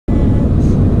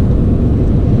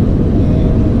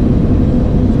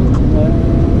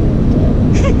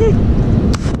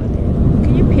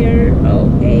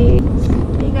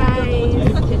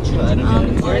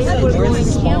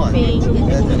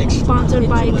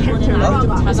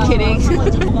TENTRR. Just kidding.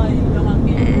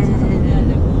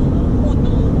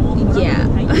 And yeah.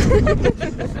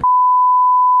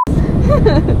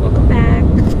 Welcome back.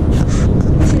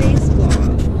 Today's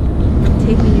vlog,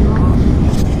 taking you off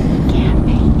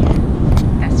camping.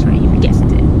 That's right, you guessed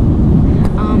it.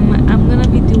 I'm gonna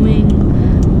be doing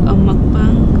a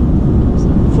mukbang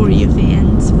for you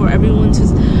fans, for everyone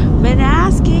who's been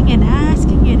asking and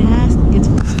asking and asking. It's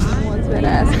fine. Everyone's been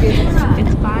asking.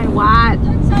 It's fine. What?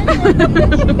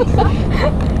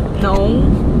 No.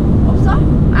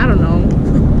 I don't know.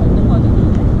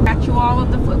 Catch you all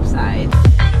on the flip side.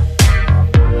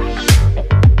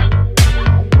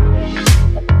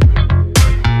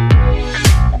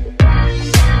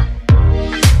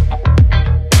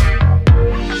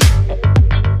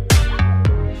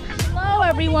 Hello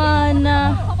everyone.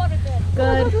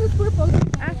 Good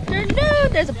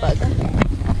afternoon. There's a bug.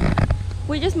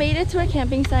 We just made it to our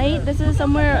camping site. This is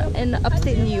somewhere in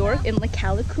upstate New York, in like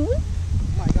Callicoon.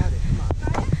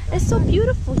 It's so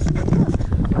beautiful here.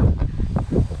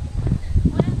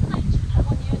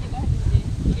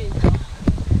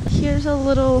 Here's a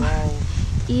little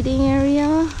eating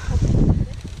area,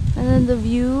 and then the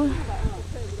view.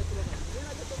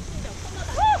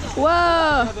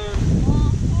 Whoa!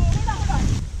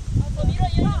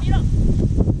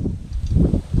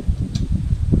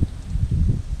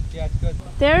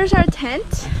 There's our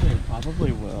tent.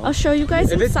 Probably will. I'll show you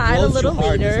guys inside a little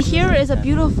later. Here is a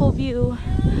beautiful view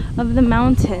of the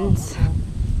mountains.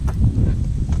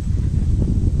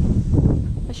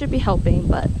 I should be helping,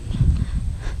 but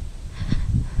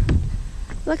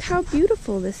look how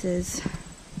beautiful this is.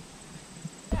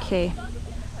 Okay,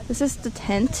 this is the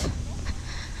tent.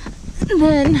 And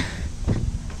then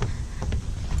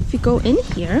if you go in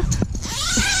here,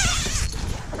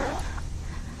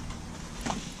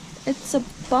 it's a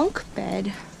bunk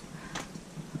bed.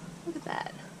 Look at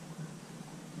that.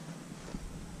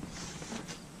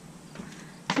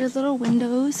 There's little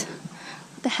windows,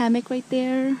 the hammock right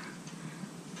there.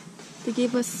 They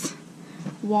gave us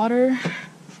water,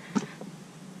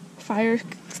 fire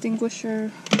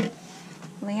extinguisher,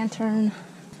 lantern,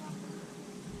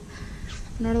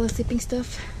 and all the sleeping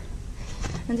stuff.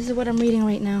 And this is what I'm reading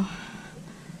right now.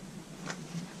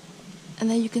 And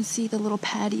then you can see the little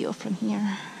patio from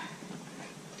here.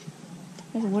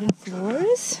 There's wooden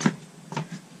floors.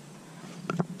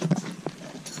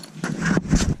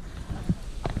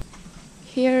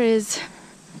 Here is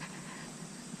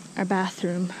our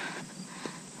bathroom.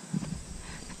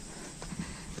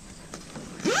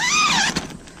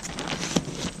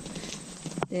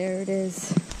 There it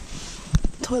is.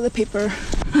 Toilet paper.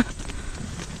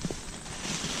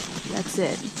 That's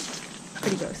it.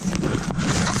 Pretty gross.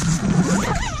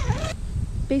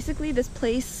 Basically, this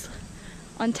place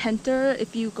on TENTRR,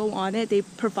 if you go on it, they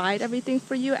provide everything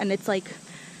for you, and it's like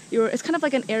it's kind of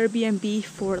like an Airbnb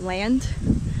for land,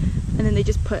 and then they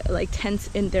just put like tents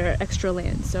in their extra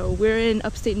land. So we're in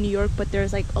upstate New York, but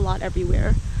there's like a lot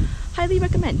everywhere. Highly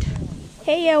recommend.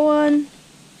 Hey everyone.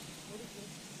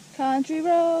 Country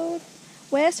road,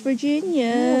 West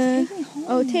Virginia.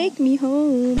 Oh, take me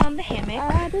home. On the hammock.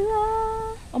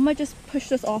 I might just push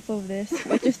this off of this.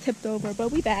 I just tipped over,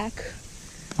 but we back.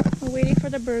 We're waiting for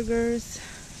the burgers.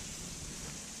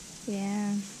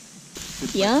 Yeah.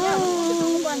 Yum.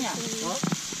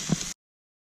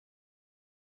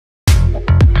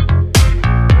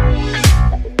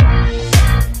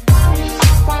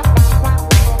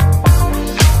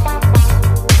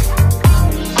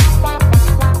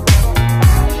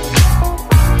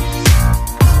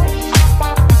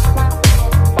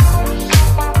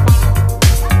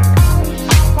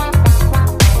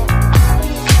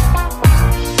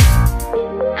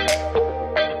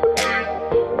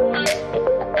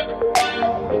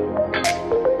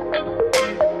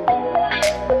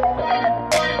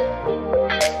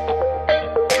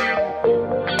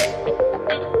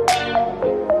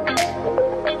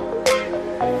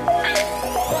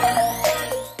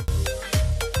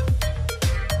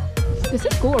 Does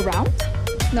it go around?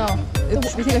 No.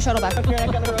 We take a shuttle back. One,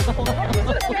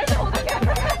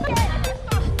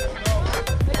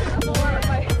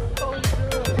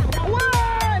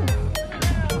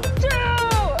 two,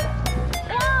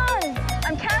 one.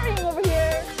 I'm carrying over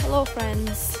here. Hello,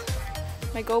 friends.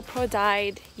 My GoPro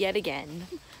died yet again.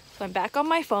 So I'm back on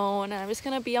my phone, and I'm just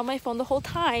gonna be on my phone the whole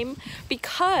time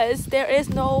because there is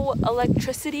no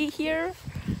electricity here.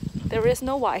 There is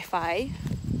no Wi-Fi.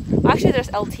 Actually, there's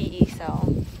LTE,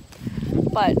 so,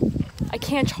 but I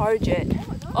can't charge it.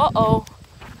 Uh-oh.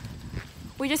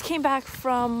 We just came back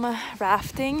from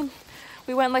rafting.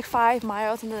 We went like 5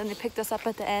 miles and then they picked us up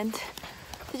at the end.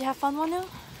 Did you have fun, Manu?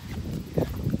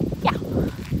 Yeah.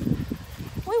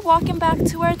 walking back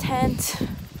to our tent.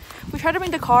 We tried to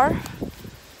bring the car.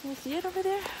 Can you see it over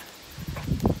there?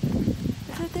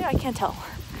 Is it there? I can't tell.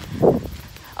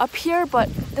 Up here, but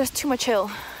there's too much hill.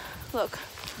 Look.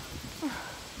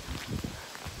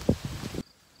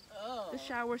 The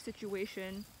shower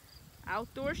situation.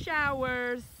 Outdoor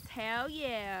showers. Hell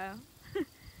yeah.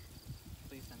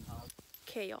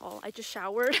 Okay, y'all. I just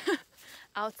showered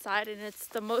outside and it's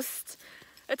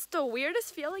the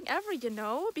weirdest feeling ever, you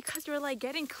know? Because you're like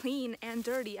getting clean and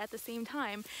dirty at the same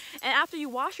time. And after you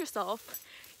wash yourself,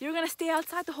 you're gonna stay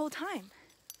outside the whole time.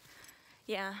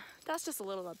 Yeah, that's just a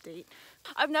little update.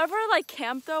 I've never like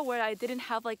camped though where I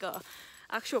didn't have like a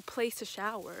actual place to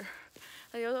shower.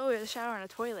 Like there was always a shower and a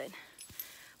toilet.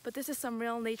 But this is some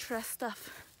real nature stuff.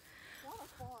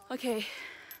 Okay,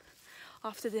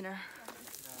 off to dinner.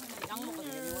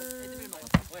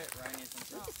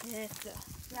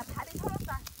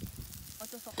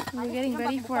 We're getting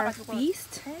ready for our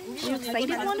feast. Are you excited,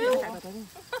 Manu?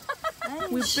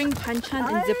 We bring banchan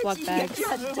in Ziploc bags.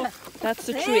 That's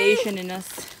the true Asian in us.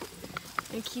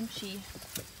 And kimchi.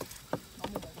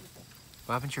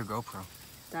 What happened to your GoPro?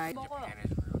 Died.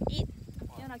 Eat.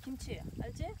 Yana kimchi.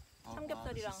 알지?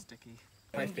 삼겹살이랑. Sticky.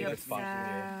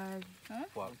 삼겹살.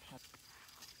 What?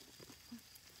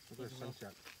 There's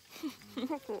sunset.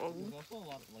 There's also a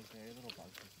lot of like very little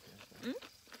bugs.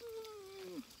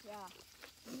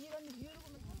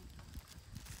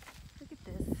 Look at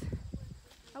this.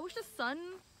 I wish the sun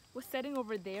was setting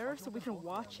over there so we can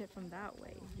watch it from that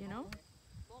way, you know?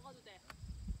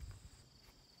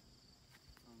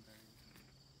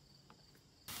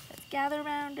 Let's gather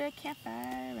around a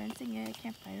campfire and sing a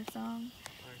campfire song.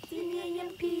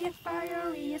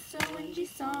 C-A-M-P-F-I-R-E, S-O-N-G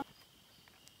song.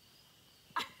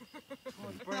 Oh,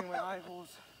 it's burning my eye holes.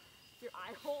 Your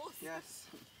eye holes? Yes.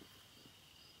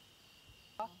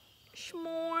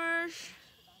 S'mores.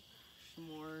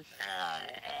 S'mores.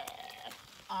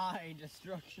 Eye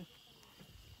destruction.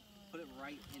 Put it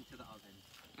right into the oven.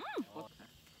 Mm.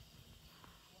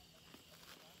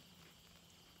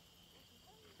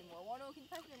 Wanu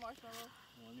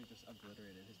just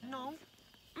obliterated his hand. No.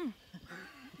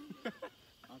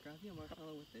 I'll grab you a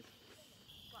marshmallow with this.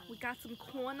 We got some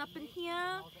corn up in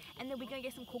here, and then we're gonna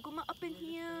get some kokuma up in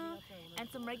here, and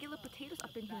some regular potatoes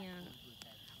up in here.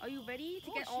 Are you ready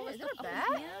to get all the stuff up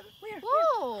in here? Where?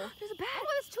 Whoa! There's a bag. Oh,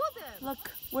 there's two of them.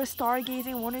 Look, we're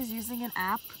stargazing. One is using an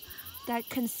app that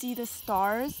can see the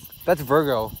stars. That's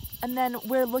Virgo. And then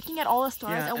we're looking at all the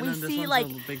stars, and we see like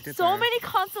so many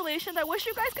constellations. I wish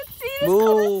you guys could see this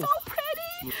because it's so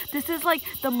pretty. This is like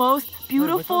the most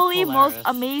beautifully, most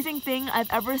amazing thing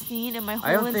I've ever seen in my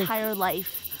whole entire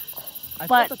life.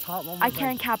 But I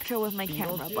can't capture with my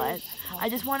camera, but I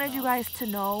just wanted you guys to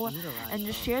know and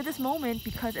just share this moment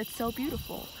because it's so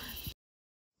beautiful.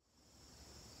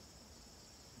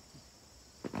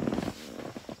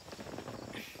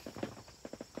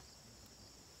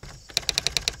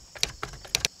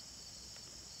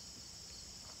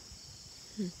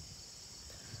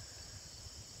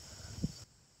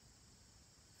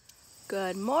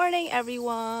 Good morning,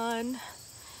 everyone.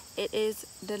 It is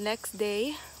the next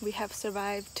day. We have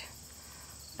survived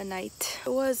a night. It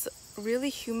was really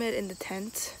humid in the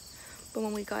tent, but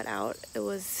when we got out, it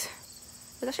was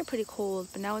actually pretty cold,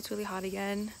 but now it's really hot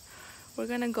again. We're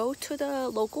gonna go to the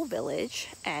local village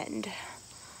and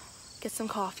get some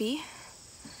coffee.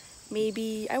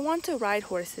 Maybe I want to ride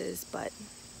horses, but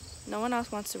no one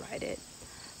else wants to ride it.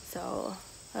 So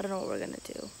I don't know what we're gonna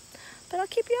do, but I'll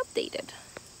keep you updated.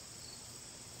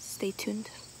 Stay tuned.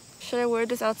 Should I wear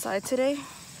this outside today?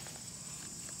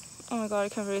 Oh my god, I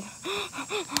can't breathe.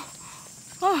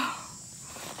 Oh.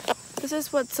 This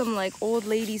is what some like old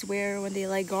ladies wear when they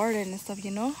like garden and stuff, you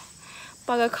know?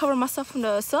 But I gotta cover myself from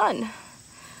the sun.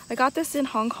 I got this in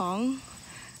Hong Kong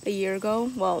a year ago.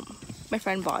 Well, my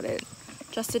friend bought it.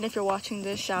 Justin, if you're watching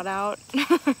this, shout out.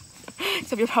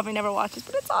 Except you probably never watch this,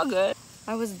 but it's all good.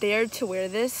 I was dared to wear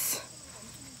this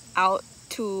out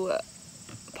to a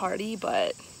party,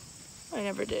 but I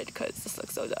never did because this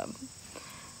looks so dumb.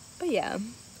 But yeah,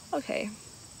 okay.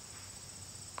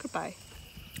 Goodbye.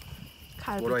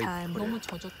 Kalbi time. 너무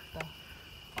젖었다.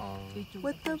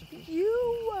 With the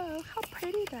view of how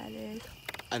pretty that is.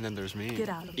 And then there's me. Get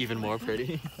out of Even more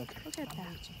pretty. Look at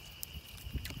that.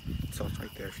 So it's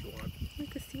right there if you want. We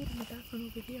can see it in the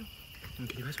background over here.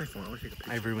 Can you pass my phone? I want to take a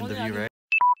picture. I ruined the view, right?